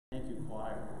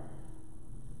choir.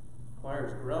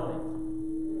 Choir's growing.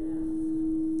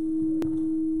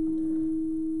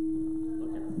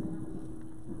 Look at it.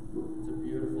 It's a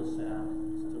beautiful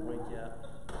sound. It's to wake you up.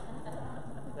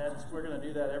 We're going to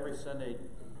do that every Sunday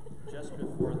just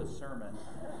before the sermon.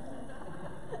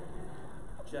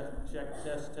 Check,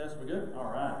 test. We're good? All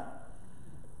right.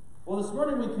 Well, this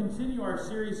morning we continue our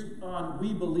series on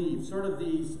We Believe, sort of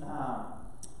these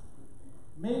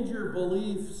major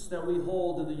beliefs that we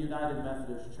hold in the United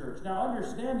Methodist Church. Now,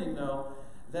 understanding, though,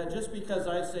 that just because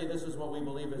I say this is what we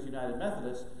believe as United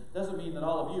Methodists, doesn't mean that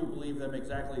all of you believe them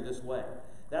exactly this way.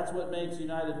 That's what makes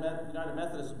United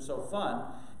Methodism so fun,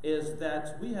 is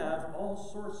that we have all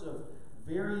sorts of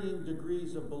varying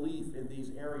degrees of belief in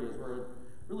these areas. We're a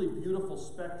really beautiful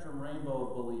spectrum rainbow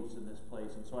of beliefs in this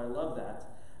place, and so I love that.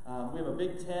 We have a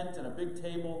big tent and a big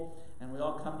table, and we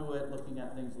all come to it looking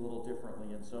at things a little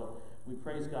differently, and so we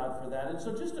praise God for that. And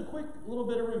so just a quick little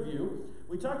bit of review.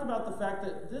 We talked about the fact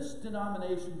that this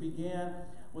denomination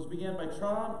was began by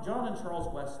John and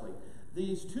Charles Wesley.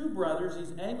 These two brothers,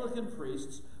 these Anglican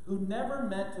priests, who never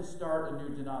meant to start a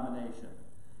new denomination,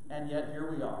 and yet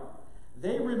here we are.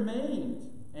 They remained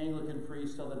Anglican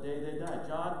priests till the day they died.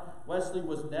 John Wesley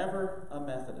was never a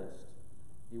Methodist.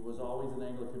 He was always an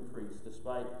Anglican priest,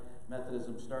 despite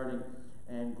Methodism starting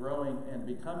and growing and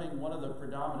becoming one of the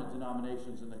predominant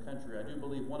denominations in the country. I do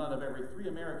believe 1 out of every 3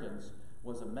 Americans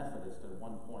was a Methodist at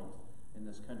one point in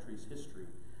this country's history.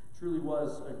 Truly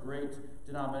was a great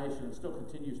denomination and still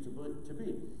continues to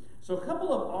be. So a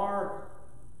couple of our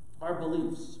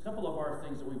beliefs, a couple of our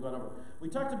things that we've gone over. We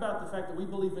talked about the fact that we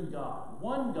believe in God.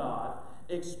 One God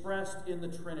expressed in the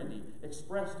Trinity,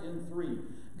 expressed in 3.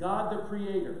 God the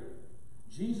Creator,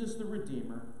 Jesus the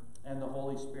Redeemer, and the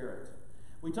Holy Spirit.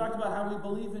 We talked about how we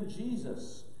believe in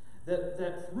Jesus,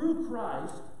 that through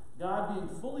Christ, God being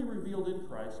fully revealed in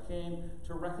Christ, came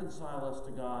to reconcile us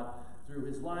to God through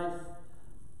his life,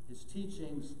 his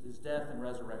teachings, his death, and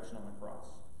resurrection on the cross.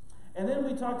 And then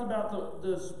we talked about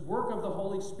this work of the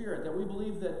Holy Spirit, that we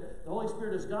believe that the Holy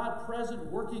Spirit is God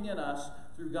present working in us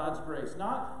through God's grace.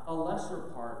 Not a lesser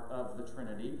part of the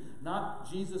Trinity, not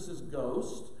Jesus'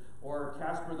 ghost, or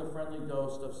Casper the Friendly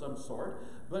Ghost of some sort,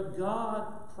 but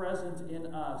God present in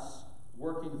us,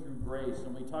 working through grace.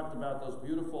 And we talked about those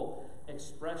beautiful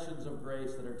expressions of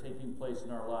grace that are taking place in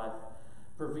our life.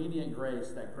 Prevenient grace,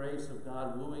 that grace of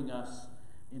God wooing us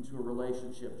into a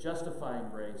relationship. Justifying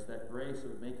grace, that grace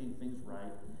of making things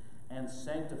right. And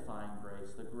sanctifying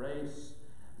grace, the grace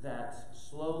that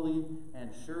slowly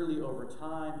and surely over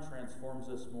time transforms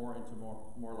us more into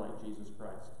more like Jesus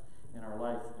Christ in our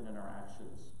life and in our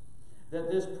actions. That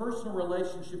this personal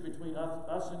relationship between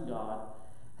us and God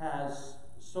has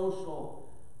social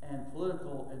and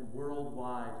political and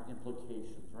worldwide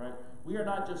implications, right? We are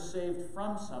not just saved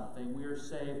from something, we are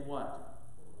saved what?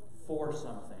 For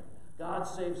something. God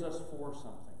saves us for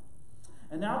something.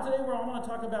 And now today I want to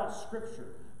talk about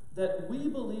Scripture, that we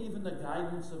believe in the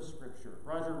guidance of Scripture.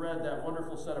 Roger read that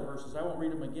wonderful set of verses. I won't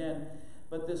read them again,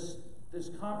 but this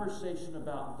conversation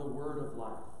about the Word of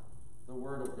life, the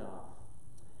Word of God.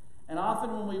 And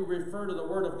often when we refer to the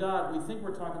Word of God, we think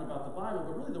we're talking about the Bible,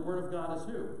 but really the Word of God is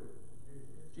who?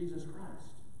 Jesus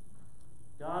Christ.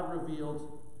 God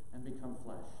revealed and become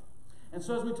flesh. And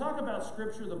so as we talk about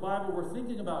Scripture, the Bible, we're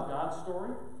thinking about God's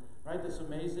story, right? This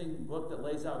amazing book that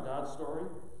lays out God's story.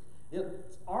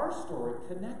 It's our story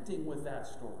connecting with that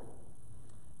story.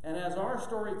 And as our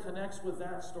story connects with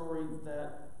that story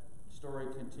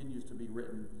continues to be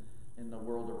written in the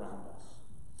world around us.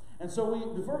 And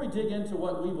so before we dig into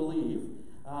what we believe,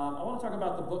 I want to talk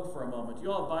about the book for a moment.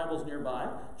 You all have Bibles nearby.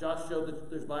 Josh showed that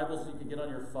there's Bibles you can get on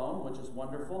your phone, which is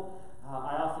wonderful.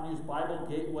 I often use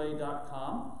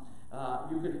BibleGateway.com.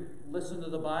 You can listen to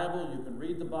the Bible, you can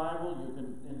read the Bible, you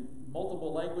can in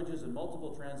multiple languages and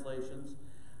multiple translations.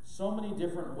 So many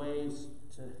different ways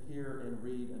to hear and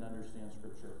read and understand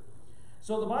Scripture.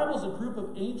 So the Bible is a group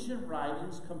of ancient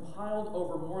writings compiled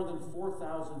over more than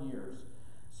 4,000 years.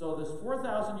 So this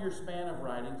 4,000-year span of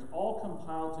writings, all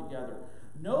compiled together.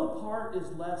 No part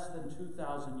is less than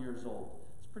 2,000 years old.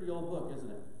 It's a pretty old book, isn't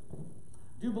it?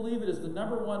 I do believe it is the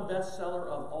 #1 bestseller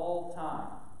of all time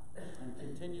and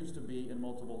continues to be in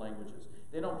multiple languages.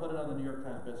 They don't put it on the New York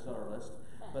Times bestseller list,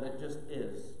 but it just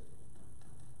is.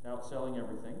 Outselling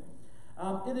everything.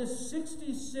 It is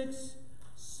 66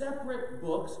 separate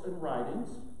books and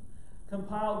writings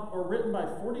compiled or written by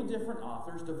 40 different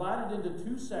authors, divided into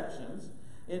 2 sections.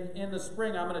 In the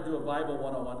spring, I'm going to do a Bible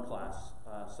 101 class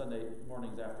Sunday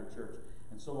mornings after church.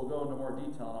 And so we'll go into more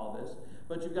detail on all this.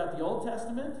 But you've got the Old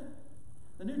Testament,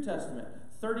 the New Testament.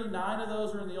 39 of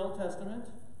those are in the Old Testament.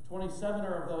 27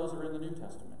 of those are in the New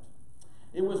Testament.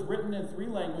 It was written in 3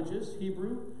 languages,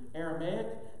 Hebrew, Aramaic,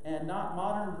 and not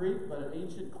modern Greek, but an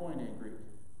ancient Koine Greek.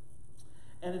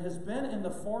 And it has been in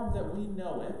the form that we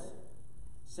know it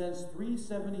since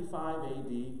 375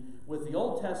 AD, with the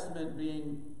Old Testament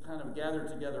being kind of gathered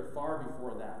together far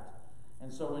before that.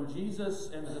 And so when Jesus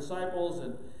and the disciples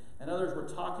and others were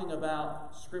talking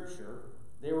about Scripture,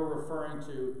 they were referring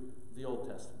to the Old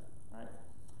Testament, right?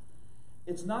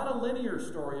 It's not a linear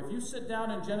story. If you sit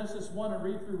down in Genesis 1 and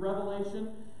read through Revelation,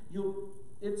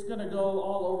 it's going to go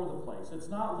all over the place. It's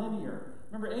not linear.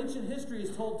 Remember, ancient history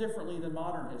is told differently than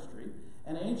modern history,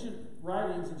 and ancient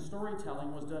writings and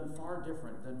storytelling was done far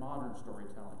different than modern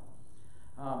storytelling.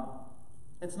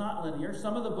 It's not linear.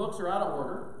 Some of the books are out of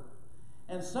order,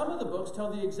 and some of the books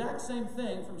tell the exact same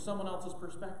thing from someone else's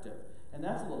perspective. And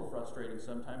that's a little frustrating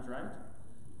sometimes, right?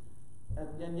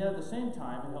 And yet at the same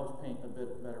time, it helps paint a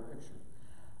bit better picture.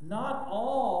 Not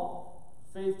all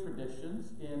faith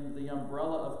traditions in the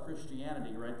umbrella of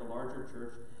Christianity, right, the larger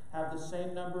church, have the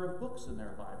same number of books in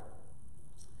their Bible.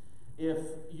 If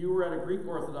you were at a Greek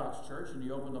Orthodox church and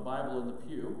you opened the Bible in the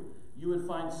pew, you would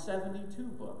find 72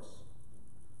 books.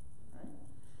 Right?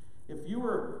 If you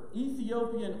were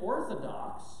Ethiopian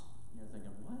Orthodox, you're thinking,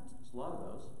 what? There's a lot of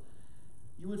those.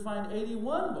 You would find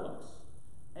 81 books.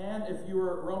 And if you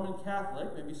were Roman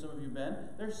Catholic, maybe some of you have been,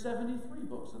 there's 73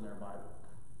 books in their Bible.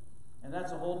 And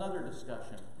that's a whole other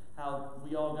discussion, how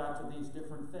we all got to these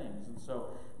different things. And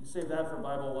so you save that for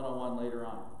Bible 101 later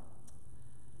on.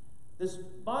 This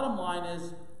bottom line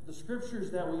is the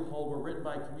scriptures that we hold were written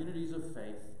by communities of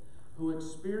faith who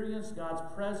experienced God's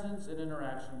presence and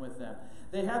interaction with them.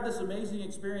 They had this amazing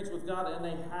experience with God, and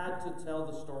they had to tell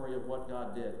the story of what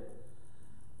God did.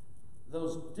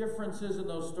 Those differences in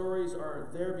those stories are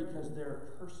there because they're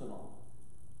personal.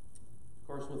 Of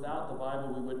course, without the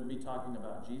Bible, we wouldn't be talking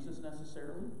about Jesus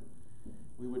necessarily.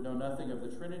 We would know nothing of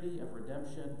the Trinity, of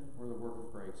redemption, or the work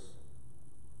of grace.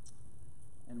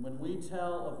 And when we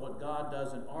tell of what God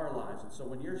does in our lives, and so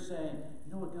when you're saying,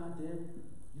 you know what God did?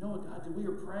 You know what God did? We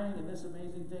were praying in this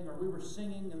amazing thing, or we were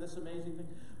singing in this amazing thing.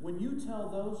 When you tell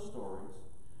those stories,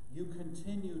 you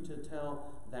continue to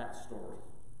tell that story.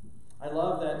 I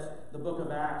love that the book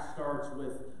of Acts starts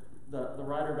with the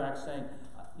writer back saying,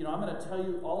 I'm going to tell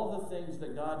you all of the things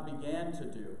that God began to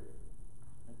do,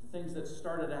 the things that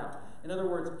started out. In other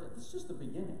words, it's just the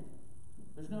beginning.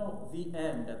 There's no the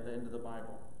end at the end of the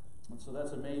Bible. And so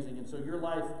that's amazing. And so your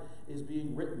life is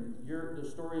being written. The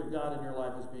story of God in your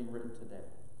life is being written today.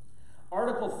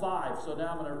 Article 5. So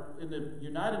now I'm going to, in the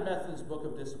United Methodist Book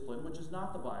of Discipline, which is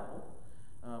not the Bible,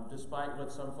 despite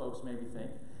what some folks maybe think,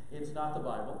 it's not the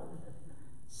Bible,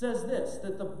 says this,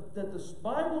 that the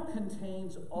Bible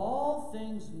contains all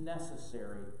things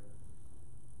necessary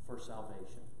for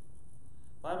salvation.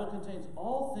 The Bible contains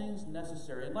all things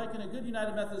necessary. And like in a good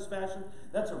United Methodist fashion,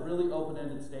 that's a really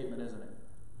open-ended statement, isn't it?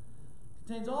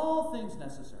 Contains all things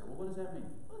necessary. Well, what does that mean?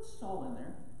 Well, it's all in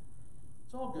there.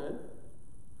 It's all good.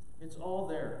 It's all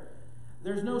there.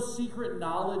 There's no secret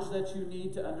knowledge that you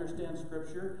need to understand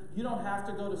Scripture. You don't have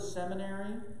to go to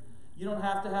seminary. You don't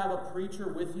have to have a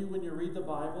preacher with you when you read the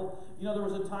Bible. There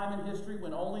was a time in history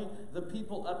when only the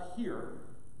people up here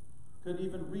could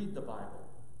even read the Bible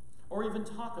or even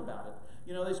talk about it.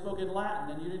 They spoke in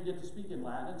Latin, and you didn't get to speak in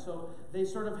Latin, and so they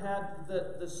sort of had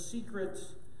the secret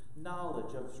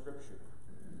knowledge of Scripture.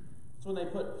 It's when they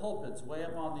put pulpits way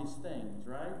up on these things,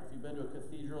 right? If you've been to a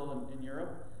cathedral in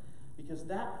Europe, because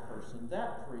that person,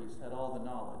 that priest, had all the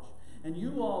knowledge. And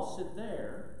you all sit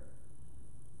there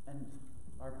and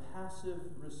are passive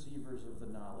receivers of the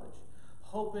knowledge,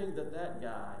 hoping that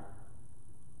guy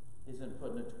isn't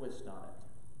putting a twist on it.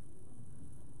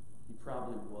 He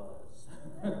probably was.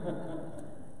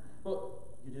 But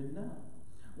you didn't know.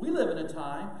 We live in a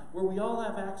time where we all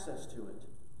have access to it.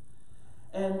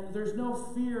 And there's no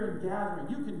fear in gathering.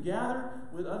 You can gather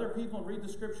with other people and read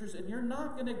the Scriptures, and you're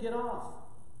not going to get off.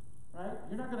 Right?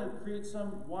 You're not going to create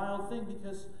some wild thing,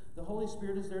 because the Holy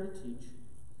Spirit is there to teach.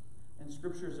 And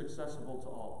Scripture is accessible to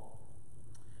all.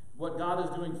 What God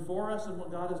is doing for us and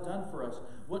what God has done for us.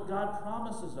 What God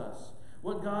promises us.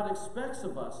 What God expects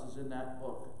of us is in that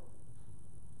book.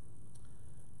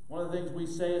 One of the things we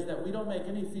say is that we don't make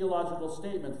any theological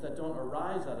statements that don't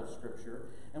arise out of Scripture.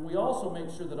 And we also make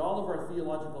sure that all of our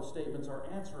theological statements are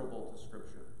answerable to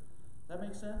Scripture. Does that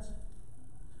make sense?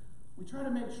 We try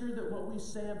to make sure that what we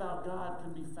say about God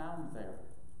can be found there.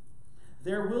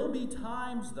 There will be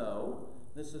times, though,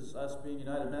 this is us being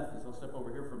United Methodists, I'll step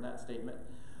over here from that statement,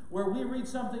 where we read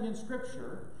something in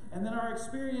Scripture, and then our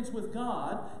experience with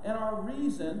God and our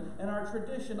reason and our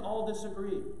tradition all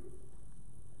disagree.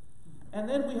 And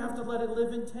then we have to let it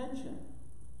live in tension.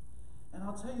 And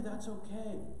I'll tell you, that's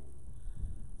okay.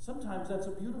 Sometimes that's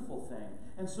a beautiful thing.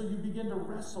 And so you begin to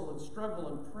wrestle and struggle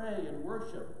and pray and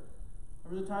worship.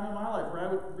 There was a time in my life where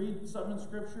I would read something in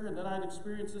Scripture and then I'd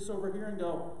experience this over here and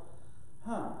go,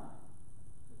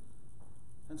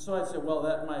 And so I'd say, well,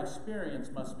 that my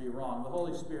experience must be wrong. The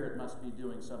Holy Spirit must be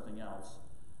doing something else.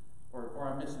 Or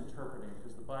I'm misinterpreting it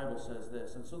because the Bible says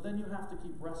this. And so then you have to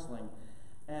keep wrestling.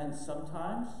 And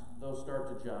sometimes those start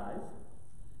to jive,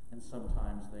 and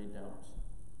sometimes they don't.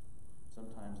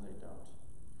 Sometimes they don't.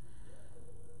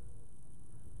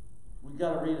 We've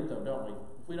got to read it, though, don't we?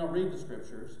 If we don't read the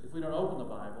Scriptures, if we don't open the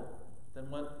Bible, then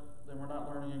we're not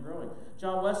learning and growing.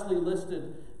 John Wesley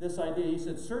listed this idea. He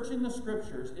said, searching the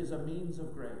Scriptures is a means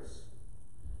of grace.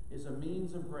 Is a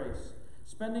means of grace.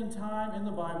 Spending time in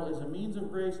the Bible is a means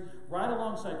of grace right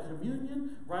alongside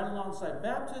communion, right alongside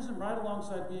baptism, right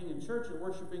alongside being in church and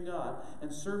worshiping God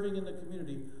and serving in the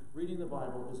community. Reading the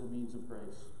Bible is a means of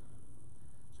grace.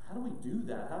 So how do we do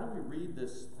that? How do we read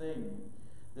this thing?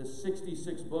 This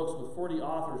 66 books with 40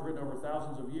 authors written over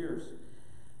thousands of years.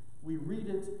 We read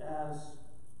it as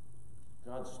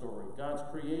God's story, God's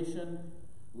creation,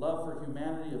 love for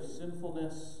humanity, of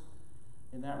sinfulness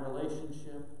in that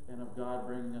relationship, and of God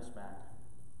bringing us back.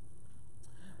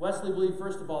 Wesley believed,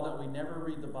 first of all, that we never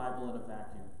read the Bible in a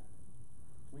vacuum.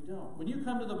 We don't. When you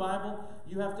come to the Bible,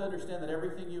 you have to understand that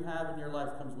everything you have in your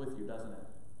life comes with you, doesn't it?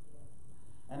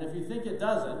 And if you think it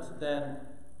doesn't, then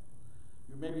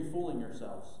you're maybe fooling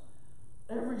yourselves.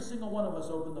 Every single one of us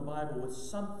open the Bible with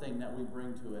something that we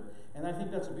bring to it. And I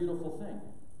think that's a beautiful thing.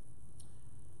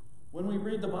 When we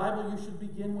read the Bible, you should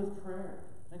begin with prayer.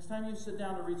 Next time you sit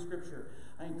down to read Scripture,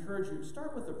 I encourage you to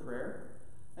start with a prayer.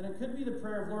 And it could be the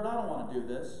prayer of, Lord, I don't want to do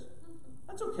this.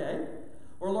 That's okay.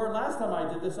 Or, Lord, last time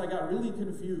I did this, I got really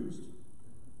confused.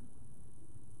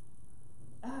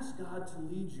 Ask God to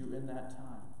lead you in that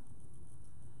time.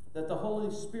 That the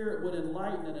Holy Spirit would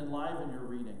enlighten and enliven your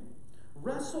reading.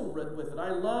 Wrestle with it.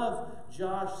 I love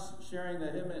Josh sharing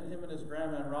that him and his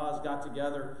grandma and Roz got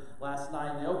together last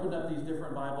night, and they opened up these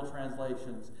different Bible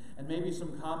translations and maybe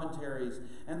some commentaries,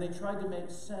 and they tried to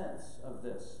make sense of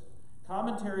this.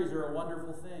 Commentaries are a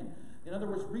wonderful thing. In other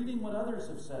words, reading what others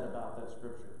have said about that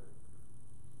Scripture.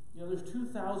 You know, there's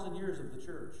 2,000 years of the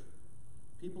church.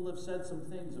 People have said some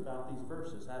things about these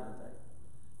verses, haven't they?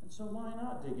 And so why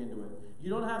not dig into it? You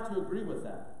don't have to agree with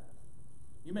that.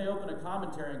 You may open a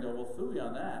commentary and go, well, phooey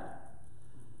on that.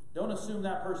 Don't assume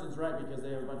that person's right because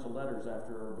they have a bunch of letters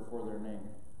after or before their name.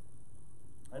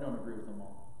 I don't agree with them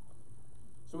all.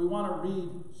 So we want to read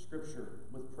Scripture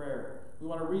with prayer. We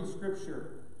want to read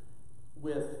Scripture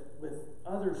with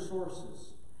other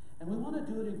sources. And we want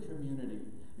to do it in community.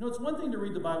 You know, it's one thing to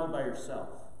read the Bible by yourself.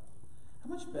 How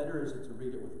much better is it to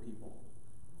read it with people?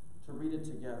 To read it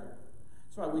together.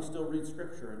 That's why we still read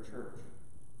Scripture in church.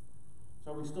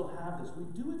 So we still have this. We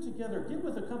do it together. Get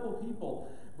with a couple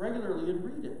people regularly and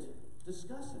read it.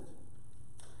 Discuss it.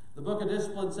 The Book of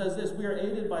Discipline says this: we are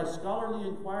aided by scholarly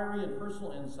inquiry and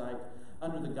personal insight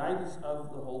under the guidance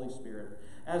of the Holy Spirit.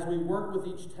 As we work with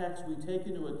each text, we take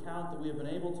into account that we have been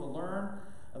able to learn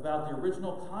about the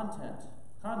original context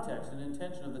and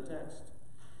intention of the text.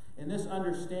 In this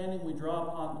understanding, we draw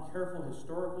upon careful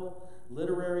historical,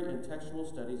 literary, and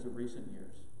textual studies of recent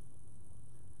years.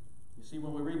 You see,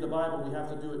 when we read the Bible, we have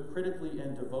to do it critically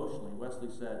and devotionally. Wesley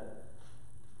said,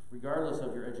 regardless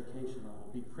of your education level,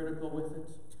 be critical with it.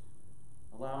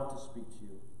 Allow it to speak to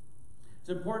you. It's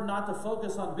important not to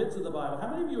focus on bits of the Bible. How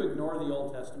many of you ignore the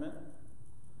Old Testament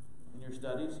in your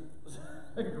studies?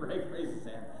 Great, raise his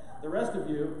hand. The rest of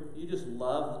you, you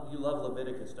love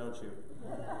Leviticus, don't you?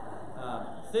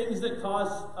 Things that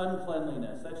cause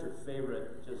uncleanliness. That's your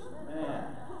favorite. Just, man.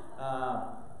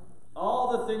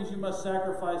 All the things you must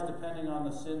sacrifice depending on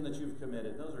the sin that you've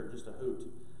committed. Those are just a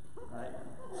hoot, right?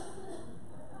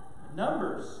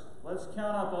 Numbers. Let's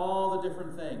count up all the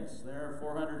different things. There are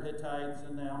 400 Hittites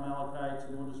and the Amalekites,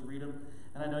 and we'll just read them.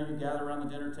 And I know you gather around the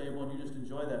dinner table and you just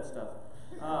enjoy that stuff.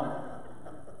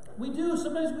 We do.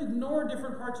 Sometimes we ignore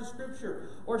different parts of Scripture.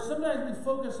 Or sometimes we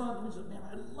focus on, man,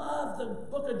 I love the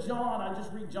book of John. I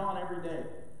just read John every day.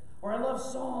 Or I love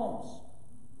Psalms.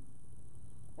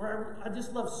 Or I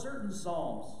just love certain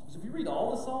Psalms. Because if you read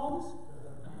all the Psalms,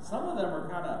 some of them are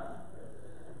kind of,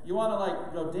 you want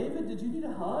to go, David, did you need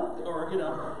a hug? Or,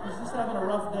 he's just having a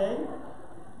rough day.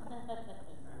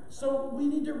 So we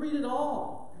need to read it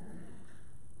all.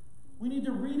 We need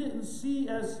to read it and see,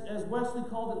 as Wesley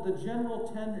called it, the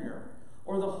general tenor,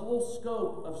 or the whole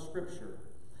scope of Scripture.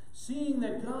 Seeing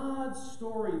that God's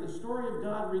story, the story of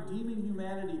God redeeming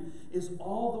humanity, is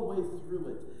all the way through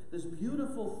it. This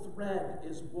beautiful thread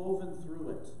is woven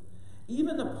through it.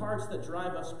 Even the parts that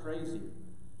drive us crazy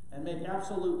and make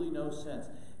absolutely no sense.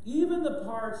 Even the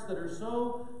parts that are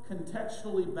so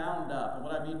contextually bound up, and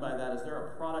what I mean by that is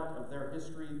they're a product of their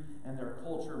history and their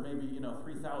culture maybe,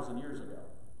 3,000 years ago.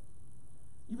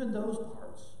 Even those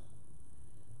parts,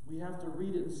 we have to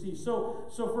read it and see. So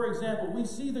for example, we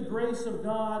see the grace of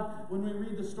God when we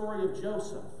read the story of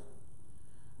Joseph.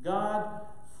 God,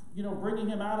 bringing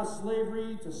him out of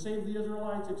slavery to save the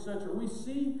Israelites, etc. We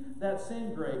see that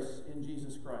same grace in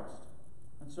Jesus Christ.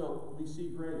 And so we see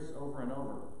grace over and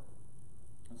over.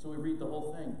 And so we read the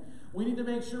whole thing. We need to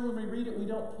make sure when we read it, we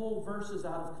don't pull verses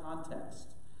out of context.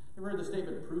 You ever heard the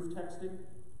statement proof texting?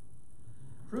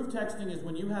 Proof texting is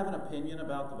when you have an opinion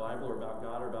about the Bible or about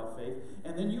God or about faith,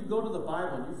 and then you go to the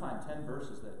Bible and you find 10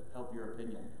 verses that help your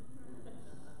opinion,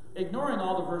 ignoring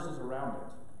all the verses around it.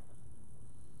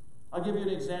 I'll give you an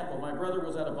example. My brother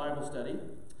was at a Bible study.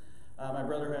 My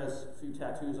brother has a few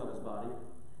tattoos on his body.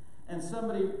 And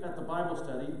somebody at the Bible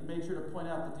study made sure to point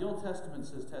out that the Old Testament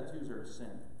says tattoos are a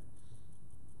sin.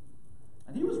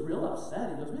 And he was real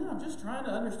upset. He goes, man, I'm just trying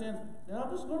to understand. I'm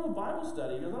just going to a Bible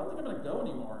study. He goes, I don't think I'm going to go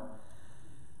anymore.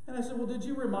 And I said, well, did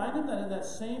you remind him that in that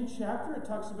same chapter it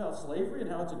talks about slavery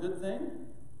and how it's a good thing?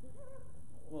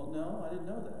 Well, no, I didn't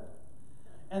know that.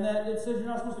 And that it says you're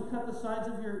not supposed to cut the sides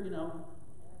of your,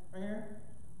 right here,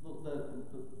 the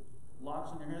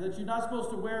locks in your hair, that you're not supposed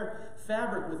to wear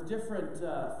fabric with different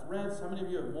threads. How many of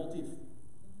you have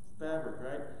multi-fabric,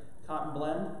 right? Cotton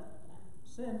blend,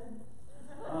 sin.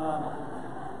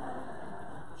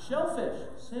 Shellfish,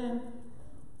 sin.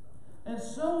 And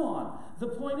so on. The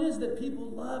point is that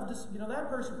people love to, that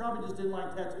person probably just didn't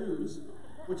like tattoos,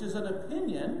 which is an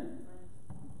opinion,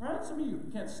 right? Some of you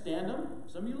can't stand them,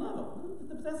 some of you love them.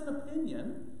 But that's an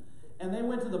opinion. And they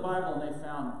went to the Bible and they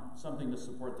found something to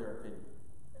support their opinion.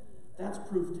 That's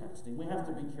proof texting. We have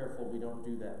to be careful we don't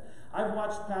do that. I've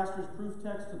watched pastors proof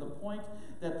text to the point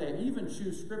that they even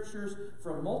choose scriptures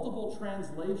from multiple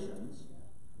translations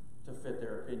to fit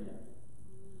their opinion.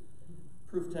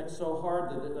 Proof text so hard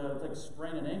that it's like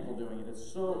sprain an ankle doing it.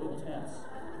 It's so intense.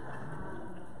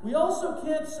 We also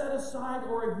can't set aside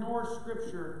or ignore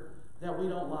scripture that we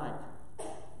don't like.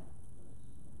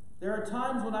 There are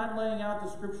times when I'm laying out the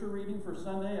scripture reading for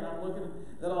Sunday and I'm looking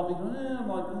that I'll be going, I'm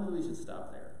like, we should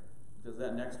stop there. Because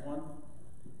that next one,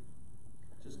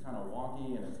 just kind of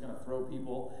wonky and it's going to throw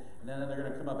people. And then they're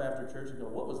going to come up after church and go,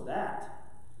 what was that?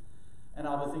 And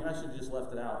I'll be thinking, I should have just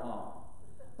left it out, huh?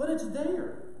 But it's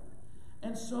there.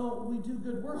 And so we do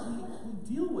good work. We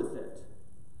deal with it.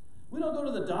 We don't go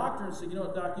to the doctor and say,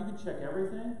 doc, you can check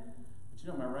everything,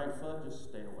 but my right foot, just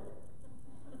stay away.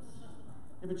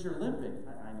 Yeah, but you're limping.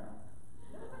 I know.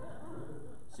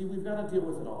 See, we've got to deal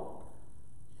with it all.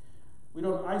 We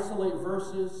don't isolate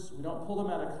verses. We don't pull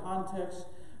them out of context.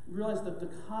 We realize that the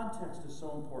context is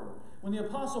so important. When the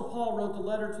Apostle Paul wrote the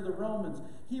letter to the Romans,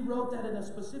 he wrote that in a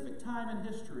specific time in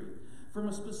history, from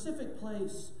a specific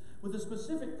place, with a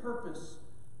specific purpose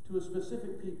to a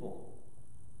specific people.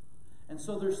 And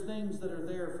so there's things that are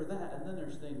there for that, and then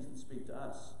there's things that speak to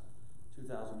us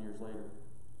 2,000 years later.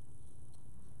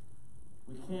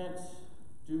 We can't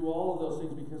do all of those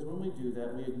things because when we do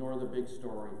that, we ignore the big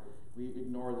story. We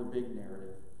ignore the big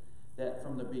narrative. That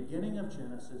from the beginning of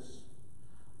Genesis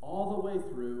all the way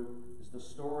through is the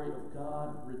story of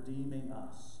God redeeming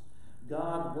us.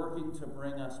 God working to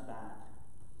bring us back.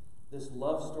 This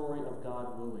love story of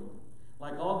God wooing.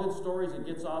 Like all good stories, it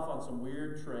gets off on some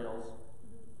weird trails,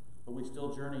 but we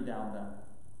still journey down them.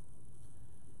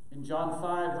 In John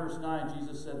 5, verse 9,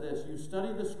 Jesus said this, you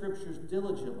study the scriptures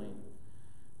diligently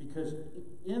because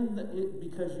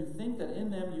you think that in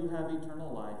them you have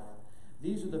eternal life.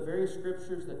 These are the very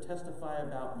scriptures that testify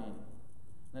about me.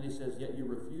 Then he says, yet you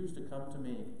refuse to come to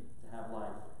me to have life.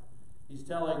 He's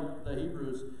telling the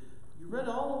Hebrews, you read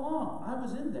all along. I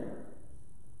was in there.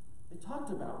 It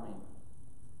talked about me.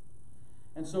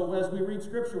 And so as we read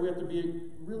Scripture, we have to be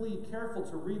really careful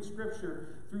to read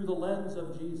Scripture through the lens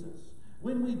of Jesus.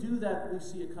 When we do that, we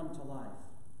see it come to life.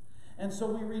 And so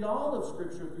we read all of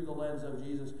Scripture through the lens of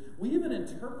Jesus. We even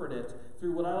interpret it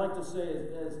through what I like to say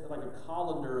is like a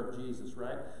colander of Jesus,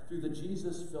 right? Through the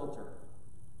Jesus filter.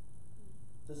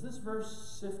 Does this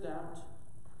verse sift out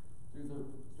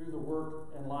through the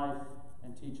work and life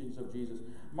and teachings of Jesus?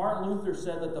 Martin Luther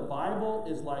said that the Bible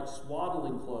is like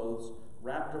swaddling clothes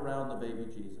wrapped around the baby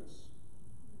Jesus.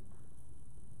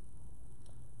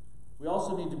 We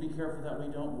also need to be careful that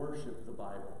we don't worship the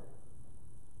Bible.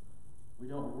 We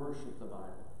don't worship the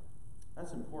Bible.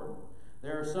 That's important.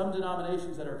 There are some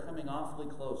denominations that are coming awfully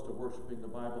close to worshiping the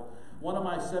Bible. One of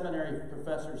my seminary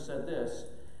professors said this,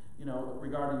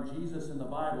 regarding Jesus in the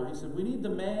Bible. He said, we need the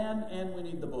man and we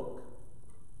need the book.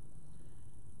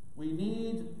 We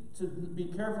need to be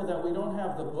careful that we don't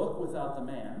have the book without the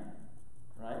man,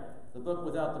 right? The book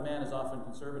without the man is often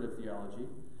conservative theology.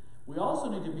 We also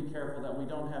need to be careful that we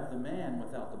don't have the man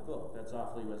without the book. That's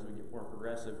awfully, as we get more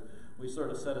progressive, we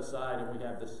sort of set aside and we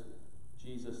have this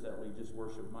Jesus that we just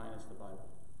worship minus the Bible.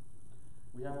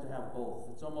 We have to have both.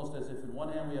 It's almost as if in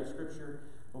one hand we have Scripture,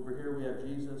 over here we have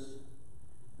Jesus,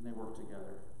 and they work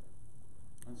together.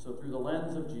 And so through the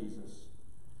lens of Jesus,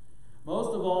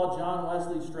 most of all, John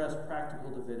Wesley stressed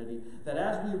practical divinity, that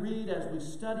as we read, as we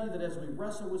study, that as we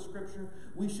wrestle with Scripture,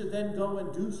 we should then go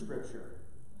and do Scripture.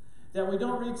 That we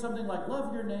don't read something like,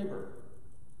 love your neighbor.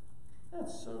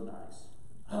 That's so nice.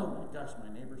 Oh my gosh,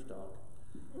 my neighbor's dog.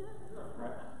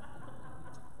 Right?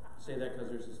 I say that because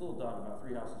there's this little dog about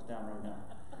 3 houses down right now.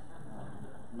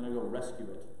 I'm going to go rescue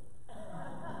it.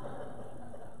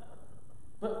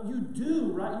 But you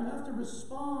do, right? You have to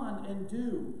respond and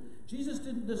do. Jesus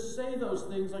didn't just say those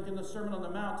things like in the Sermon on the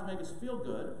Mount to make us feel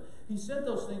good. He said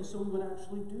those things so we would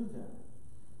actually do them.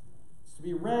 It's to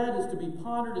be read, it's to be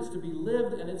pondered, it's to be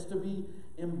lived, and it's to be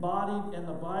embodied, and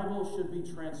the Bible should be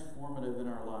transformative in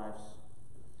our lives.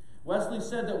 Wesley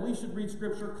said that we should read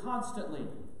Scripture constantly.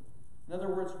 In other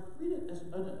words, read it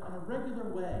in a regular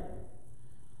way.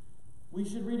 We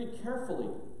should read it carefully.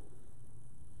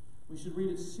 We should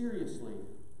read it seriously.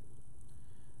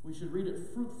 We should read it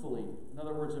fruitfully. In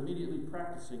other words, immediately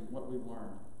practicing what we've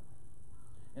learned.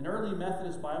 In early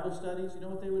Methodist Bible studies, you know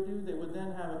what they would do? They would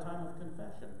then have a time of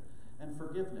confession and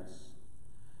forgiveness.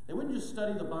 They wouldn't just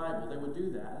study the Bible. They would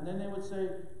do that. And then they would say,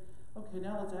 okay,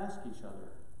 now let's ask each other,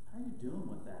 how are you doing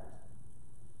with that?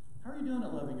 How are you doing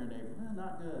at loving your neighbor? Well,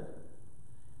 not good.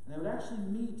 And they would actually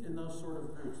meet in those sort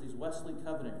of groups, these Wesley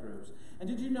Covenant groups. And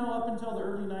did you know up until the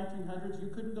early 1900s, you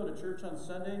couldn't go to church on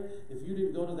Sunday if you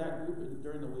didn't go to that group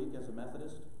during the week as a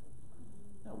Methodist?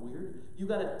 Isn't that weird? You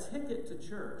got a ticket to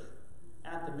church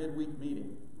at the midweek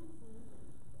meeting.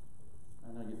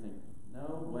 I know you think,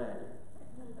 no way.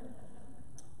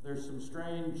 There's some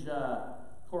strange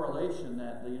correlation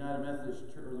that the United Methodist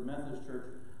Church, or the Methodist Church,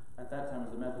 at that time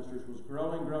as the Methodist Church, was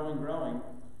growing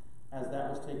as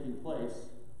that was taking place,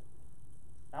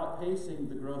 outpacing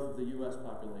the growth of the U.S.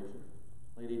 population,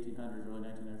 late 1800s, early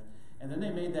 1900s. And then they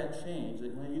made that change.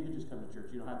 Like, well, you can just come to church.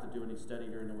 You don't have to do any study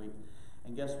during the week.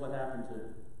 And guess what happened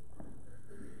to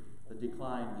the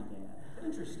decline began?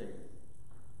 Interesting.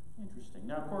 Interesting.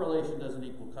 Now, correlation doesn't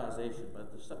equal causation,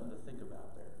 but there's something to think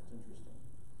about there. It's interesting.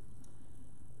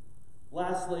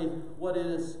 Lastly, what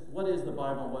is the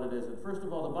Bible and what it isn't? First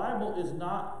of all, the Bible is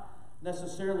not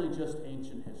necessarily just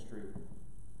ancient history.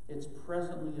 It's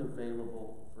presently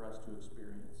available for us to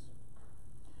experience.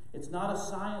 It's not a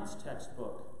science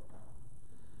textbook.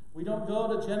 We don't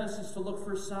go to Genesis to look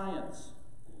for science,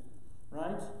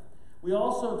 right? We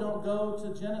also don't go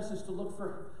to Genesis to look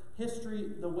for history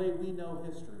the way we know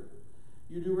history.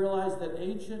 You do realize that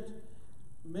ancient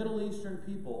Middle Eastern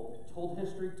people told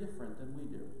history different than we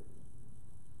do.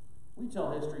 We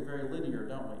tell history very linear,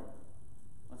 don't we?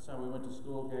 That's how we went to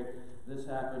school. Okay, this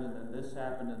happened, and then this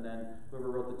happened, and then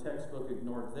whoever wrote the textbook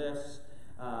ignored this.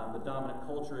 The dominant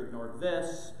culture ignored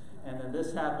this, and then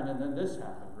this happened, and then this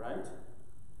happened, right?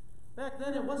 Back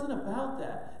then, it wasn't about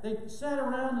that. They sat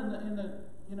around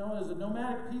as a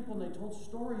nomadic people, and they told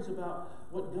stories about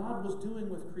what God was doing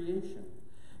with creation.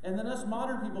 And then us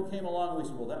modern people came along, and we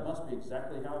said, well, that must be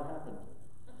exactly how it happened.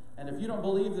 And if you don't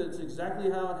believe that it's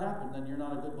exactly how it happened, then you're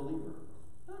not a good believer.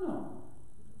 No.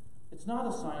 It's not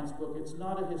a science book. It's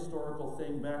not a historical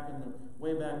thing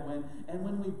way back when. And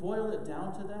when we boil it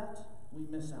down to that, we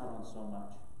miss out on so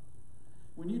much.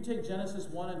 When you take Genesis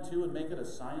 1 and 2 and make it a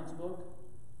science book,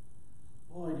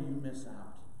 boy, do you miss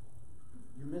out.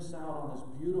 You miss out on this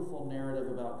beautiful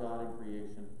narrative about God and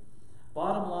creation.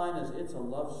 Bottom line is, it's a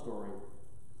love story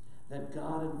that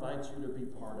God invites you to be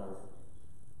part of.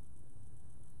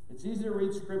 It's easy to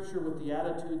read Scripture with the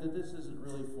attitude that this isn't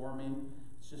really for me.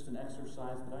 It's just an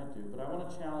exercise that I do. But I want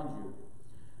to challenge you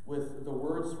with the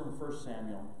words from 1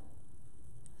 Samuel.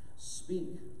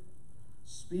 Speak.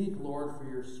 Speak, Lord, for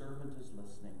your servant is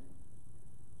listening.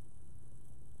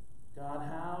 God,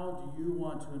 how do you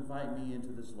want to invite me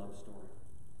into this love story?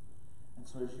 And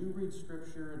so as you read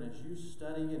Scripture and as you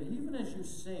study it, and even as you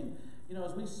sing,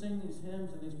 as we sing these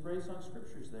hymns and these praise song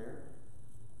Scriptures there,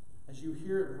 as you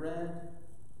hear it read,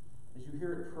 as you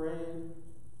hear it prayed,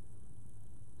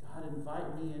 God,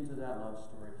 invite me into that love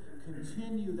story.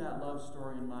 Continue that love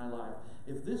story in my life.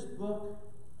 If this book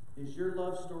is your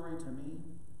love story to me,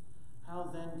 how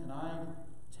then can I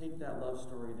take that love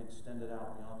story and extend it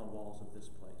out beyond the walls of this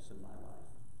place in my life?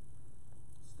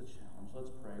 It's the challenge.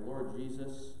 Let's pray. Lord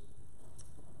Jesus,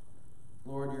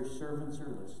 Lord, your servants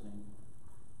are listening.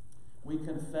 We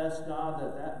confess, God,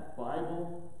 that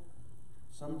Bible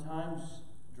sometimes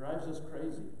drives us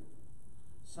crazy.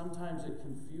 Sometimes it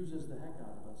confuses the heck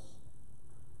out of us.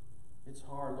 It's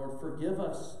hard. Lord, forgive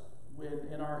us when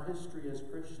in our history as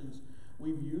Christians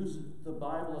we've used the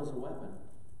Bible as a weapon.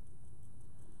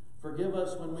 Forgive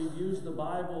us when we've used the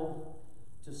Bible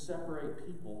to separate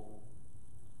people,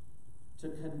 to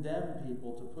condemn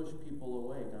people, to push people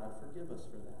away. God, forgive us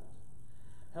for that.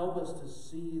 Help us to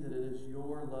see that it is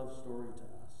your love story to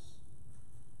us.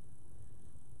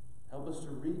 Help us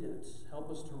to read it.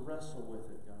 Help us to wrestle with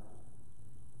it, God.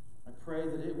 I pray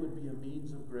that it would be a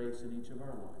means of grace in each of our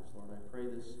lives, Lord. I pray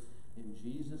this in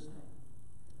Jesus' name.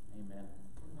 Amen.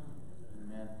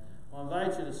 Amen. Well, I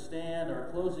invite you to stand. Our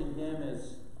closing hymn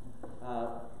is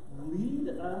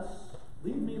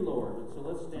Lead Me, Lord. So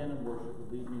let's stand and worship.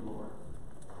 Lead me, Lord.